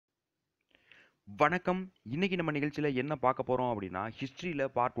வணக்கம். இன்னைக்கு நம்ம நிகழ்ச்சியில என்ன பார்க்க போறோம் அப்படின்னா, ஹிஸ்டரியில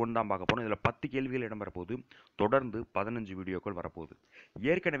பார்ட் 1 தான் பார்க்க போறோம். இதுல 10 கேள்விகள் இடம்பெறப்போகுது. தொடர்ந்து 15 வீடியோக்கள் வரப்போகுது.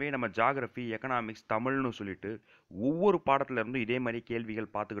 ஏற்கனவே நம்ம ஜியோகிராஃபி, எக்கனாமிக்ஸ், தமிழ்னு சொல்லிட்டு ஒவ்வொரு பாடத்துல இருந்தும் இதே மாரி கேள்விகள்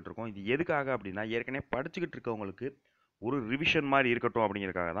பார்த்துக்கிட்டு இருக்கோம். இது எதுக்காக அப்படின்னா, ஏற்கனவே படிச்சுக்கிட்டு இருக்கவங்களுக்கு ஒரு ரிவிஷன் மாரி இருக்கட்டும்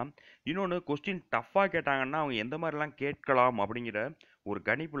அப்படிங்கிறதுக்காக தான். இன்னொன்னு கொஸ்டின் டஃப்பா கேட்டாங்கன்னா, அவங்க எந்த மாரிலாம் கேட்கலாம் அப்படிங்கிற ஒரு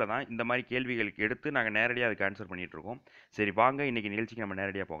கணிப்புல தான் இந்த மாரி கேள்விகளுக்கு எடுத்து நாங்க நேரடியா அதுக்கு ஆன்சர் பண்ணிட்டு இருக்கோம். சரி வாங்க இன்னைக்கு நிகழ்ச்சிக்கு நம்ம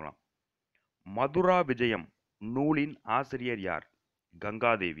நேரடியா போகலாம். மதுரா விஜயம் நூலின் ஆசிரியர் யார்?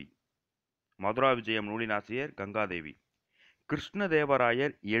 கங்காதேவி. மதுரா விஜயம் நூலின் ஆசிரியர் கங்காதேவி.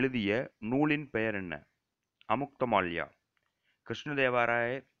 கிருஷ்ணதேவராயர் எழுதிய நூலின் பெயர் என்ன? அமுக்தமால்யா.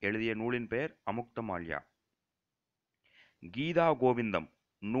 கிருஷ்ணதேவராயர் எழுதிய நூலின் பெயர் அமுக்தமால்யா. கீதா கோவிந்தம்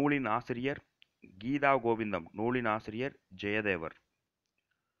நூலின் ஆசிரியர் கீதா கோவிந்தம் நூலின் ஆசிரியர் ஜெயதேவர்.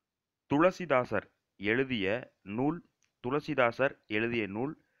 துளசிதாசர் எழுதிய நூல் துளசிதாசர் எழுதிய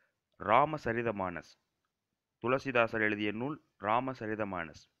நூல் ராமசரிதமானஸ். துளசிதாசர் எழுதிய நூல்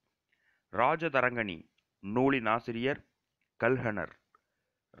ராமசரிதமானஸ். ராஜதரங்கணி நூலின் ஆசிரியர் கல்ஹனர்.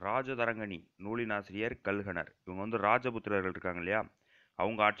 ராஜதரங்கணி நூலின் ஆசிரியர் கல்ஹனர். இவங்க ராஜபுத்திரர்கள் இருக்காங்க இல்லையா,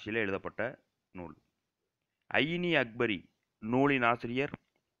 அவங்க ஆட்சியில் எழுதப்பட்ட நூல். ஐனி அக்பரி நூலின் ஆசிரியர்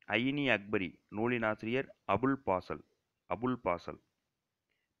ஐனி அக்பரி நூலின் ஆசிரியர் அபுல் பாசல். அபுல் பாசல்.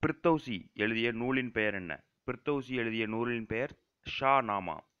 பிர்தௌசி எழுதிய நூலின் பெயர் என்ன? பிர்தௌசி எழுதிய நூலின் பெயர் ஷா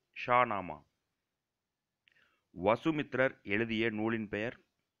நாமா. ஷா நாமா. வசுமித்திரர் எழுதிய நூலின் பெயர்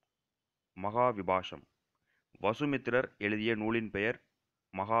மகாவிபாஷம். வசுமித்திரர் எழுதிய நூலின் பெயர்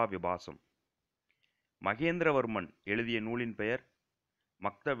மகாவிபாசம். மகேந்திரவர்மன் எழுதிய நூலின் பெயர்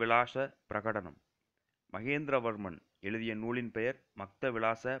மக்தவிலாச பிரகடனம். மகேந்திரவர்மன் எழுதிய நூலின் பெயர்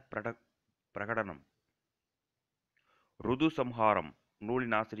மக்தவிலாச பிரகடனம். ருது சம்ஹாரம்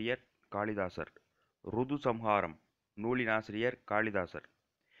நூலின் ஆசிரியர் காளிதாசர். ருது சம்ஹாரம் நூலின் ஆசிரியர் காளிதாசர்.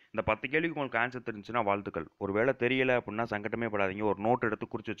 இந்த 10 கேள்விக்கு உங்களுக்கு ஆன்சர் தெரிஞ்சுன்னா வாழ்த்துக்கள். ஒருவேளை தெரியல அப்படின்னா சங்கடமே படாதீங்க. ஒரு நோட் எடுத்து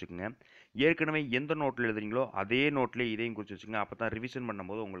குறித்து வச்சுக்கோங்க. ஏற்கனவே எந்த நோட்டில் எழுதுறீங்களோ அதே நோட்லேயே இதையும் குறித்து வச்சுக்கோங்க. அப்போ தான் ரிவிஷன்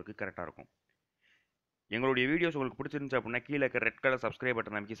பண்ணும்போது உங்களுக்கு கரெக்டாக இருக்கும். எங்களுடைய வீடியோஸ் உங்களுக்கு பிடிச்சிருந்துச்சு அப்படின்னா கீழே இருக்க ரெட் கலர் சப்ஸ்கிரைப்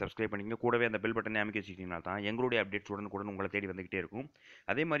பட்டன் அமைக்கி சப்ஸ்கிரைப் பண்ணிங்க. கூடவே அந்த பெல் பட்டனை அமைக்கி வச்சுக்கிட்டீங்கன்னா தான் எங்களுடைய அப்டேட்ஸ் உடனுக்குடன் உங்களை தேடி வந்துகிட்டே இருக்கும்.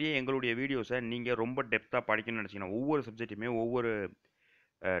 அதே மாதிரியே எங்களுடைய வீடியோஸை நீங்கள் ரொம்ப டெப்த்தாக படிக்கணும்னு நினச்சிங்கன்னா, ஒவ்வொரு சப்ஜெக்ட்டுமே ஒவ்வொரு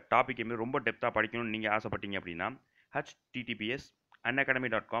டாப்பிக்குமே ரொம்ப டெப்த்தாக படிக்கணும்னு நீங்கள் ஆசைப்பட்டீங்க அப்படின்னா https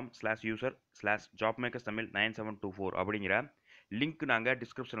unacademy.com/user/jobmakerstamil 9724 அப்படிங்கிற லிங்க் நாங்கள்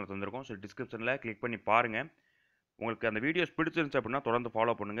டிஸ்கிரிப்ஷனில் தந்திருக்கோம். ஸோ டிஸ்கிரிப்ஷனில் கிளிக் பண்ணி பாருங்கள். உங்களுக்கு அந்த வீடியோஸ் பிடிச்சிருந்துச்சு அப்படின்னா தொடர்ந்து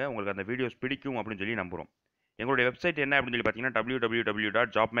ஃபாலோ பண்ணுங்கள். உங்களுக்கு அந்த வீடியோஸ் பிடிக்கும் அப்படின்னு சொல்லி நம்புகிறோம். எங்களுடைய வெப்சைட் என்ன அப்படின்னு சொல்லி பார்த்தீங்கன்னா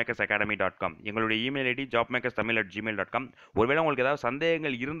www.jobmakersacademy.com. எங்களுடைய இமெயில் ஐடி jobmakerstamil@gmail.com. ஒருவேளை உங்களுக்கு ஏதாவது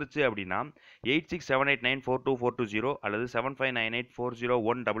சந்தேகங்கள் இருந்துச்சு அப்படின்னா 8678942420 அல்லது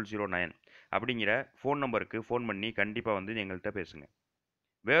 7598401009 அப்படிங்கிற ஃபோன் நம்பருக்கு ஃபோன் பண்ணி கண்டிப்பாக எங்கள்கிட்ட பேசுங்க.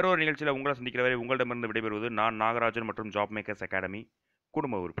 வேறொரு நிகழ்ச்சியில் உங்களை சந்திக்கிற வரை உங்களிடமிருந்து விடைபெறுவது நான் நாகராஜன் மற்றும் ஜாப் மேக்கர்ஸ் அகாடமி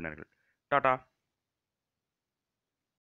குடும்ப உறுப்பினர்கள். டாடா.